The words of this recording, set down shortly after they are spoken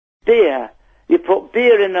beer. You put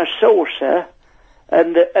beer in a saucer,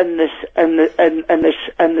 and the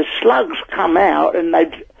slugs come out, and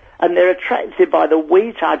they're attracted by the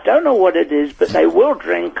wheat. I don't know what it is, but they will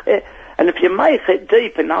drink it. And if you make it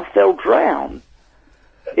deep enough, they'll drown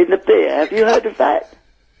in the beer. Have you heard of that?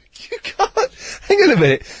 You can't. Hang on a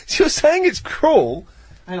minute. So you're saying it's cruel?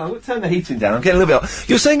 Hang on, I'm going to turn the heating down. I'm getting a little bit.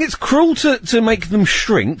 You're saying it's cruel to make them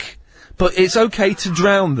shrink, but it's okay to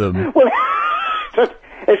drown them. Well,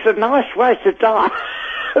 it's a nice way to die,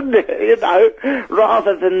 you know,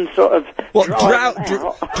 rather than sort of. What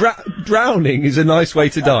drowning is a nice way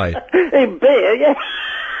to die. In beer, yes.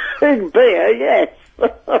 In beer, yes.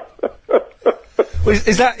 Well,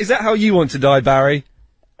 is that how you want to die, Barry?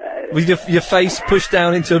 With your face pushed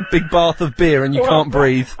down into a big bath of beer and you can't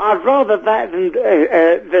breathe? I'd rather that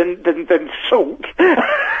than salt.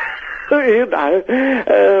 You know.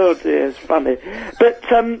 Oh dear, it's funny. But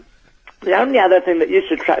the only other thing that used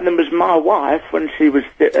to attract them was my wife when she was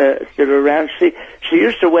still around. She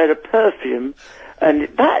used to wear a perfume, and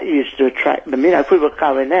that used to attract them. You know, if we were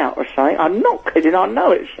going out or something. I'm not kidding. I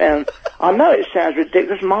know it sounds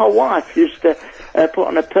ridiculous. My wife used to put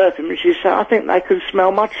on a perfume, and she said, "I think they can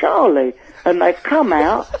smell my Charlie." And they'd come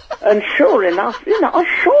out, and sure enough, you know, I'm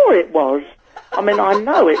sure it was. I mean, I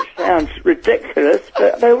know it sounds ridiculous,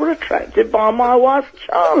 but they were attracted by my wife,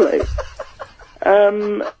 Charlie.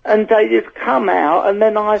 And they'd come out, and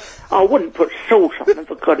then I wouldn't put salt on them,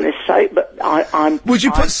 for goodness sake, but Would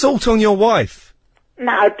you put salt on your wife?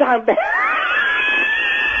 No, don't be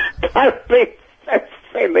so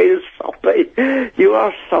silly and soppy. You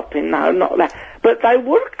are soppy, no, not that. But they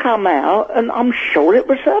would come out, and I'm sure it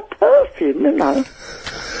was her perfume, you know.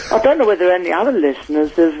 I don't know whether any other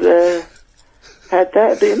listeners have had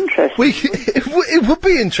that. It'd be interesting. It would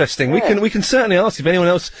be interesting. Yeah. We can certainly ask if anyone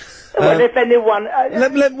else. Well, if anyone.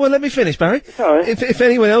 Let me finish, Barry. Sorry. If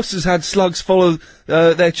anyone else has had slugs follow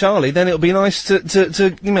their Charlie, then it'll be nice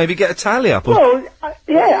to maybe get a tally up. Well,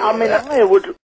 yeah. I mean, I would.